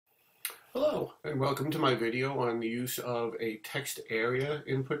Hello, and welcome to my video on the use of a text area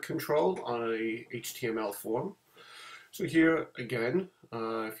input control on a HTML form. So here again,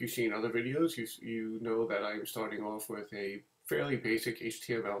 if you've seen other videos, you know that I'm starting off with a fairly basic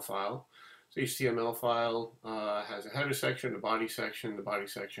HTML file. So HTML file has a header section, a body section. The body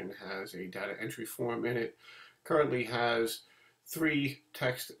section has a data entry form in it. Currently has three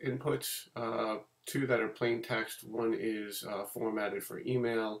text inputs, two that are plain text. One is formatted for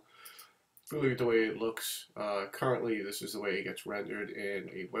email. Really the way it looks currently, this is the way it gets rendered in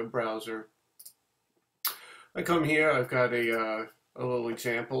a web browser. I come here, I've got a little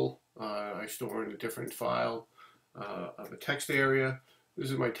example I store in a different file of a text area. This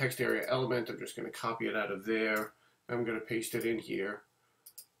is my text area element. I'm just going to copy it out of there. I'm going to paste it in here.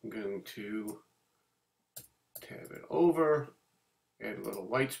 I'm going to tab it over, add a little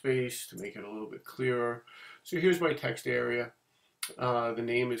white space to make it a little bit clearer. So here's my text area. The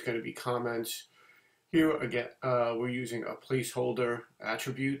name is going to be comments. Here again, we're using a placeholder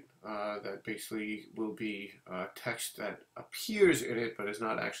attribute that basically will be text that appears in it but is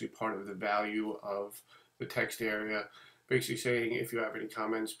not actually part of the value of the text area. Basically saying if you have any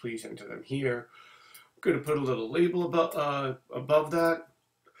comments, please enter them here. I'm going to put a little label above that.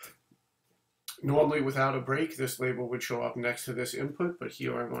 Normally without a break, this label would show up next to this input, but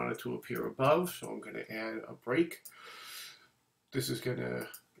here I want it to appear above, so I'm going to add a break. This is going to,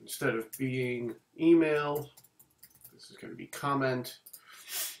 instead of being email, this is going to be comment.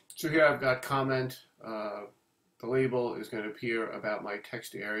 So here I've got comment. The label is going to appear about my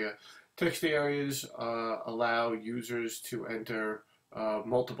text area. Text areas allow users to enter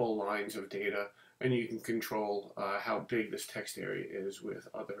multiple lines of data, and you can control how big this text area is with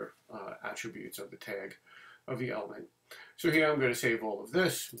other attributes of the tag of the element. So here I'm going to save all of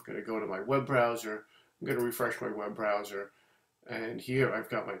this. I'm going to go to my web browser. I'm going to refresh my web browser. And here I've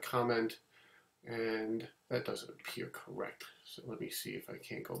got my comment, and that doesn't appear correct. So let me see if I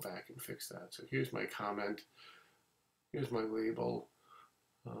can't go back and fix that. So here's my comment. Here's my label.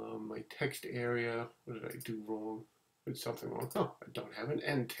 My text area. What did I do wrong? Did something wrong? Oh, I don't have an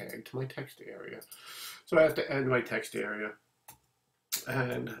end tag to my text area. So I have to end my text area.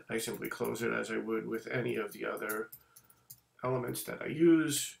 And I simply close it as I would with any of the other elements that I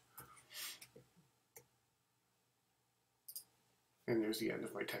use. And there's the end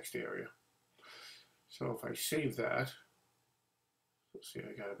of my text area. So if I save that, let's see,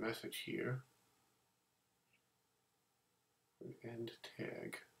 I got a message here. An end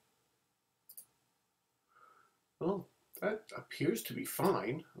tag. Well, that appears to be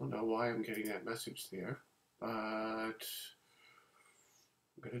fine. I don't know why I'm getting that message there, but I'm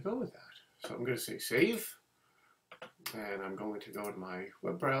going to go with that. So I'm going to say save, and I'm going to go to my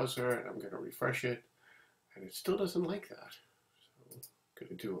web browser, and I'm going to refresh it, and it still doesn't like that.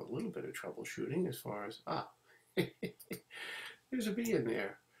 Going to do a little bit of troubleshooting as far as, there's a B in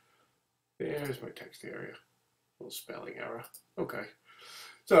there. There's my text area. A little spelling error. Okay.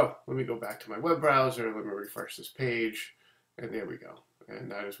 So let me go back to my web browser. Let me refresh this page. And there we go.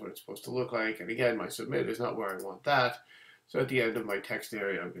 And that is what it's supposed to look like. And again, my submit is not where I want that. So at the end of my text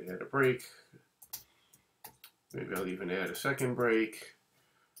area, I'm going to add a break. Maybe I'll even add a second break.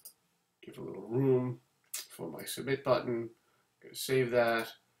 Give a little room for my submit button. I'm going to save that,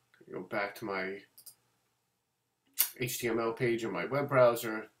 go back to my HTML page in my web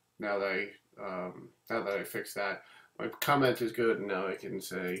browser. Now that I fixed that, my comment is good, and now I can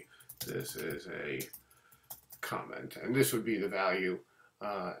say this is a comment, and this would be the value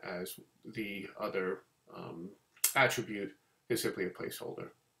as the other attribute is simply a placeholder.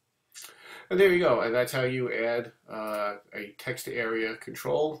 And there you go, and that's how you add a text area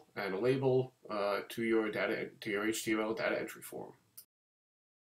control and a label to your HTML data entry form.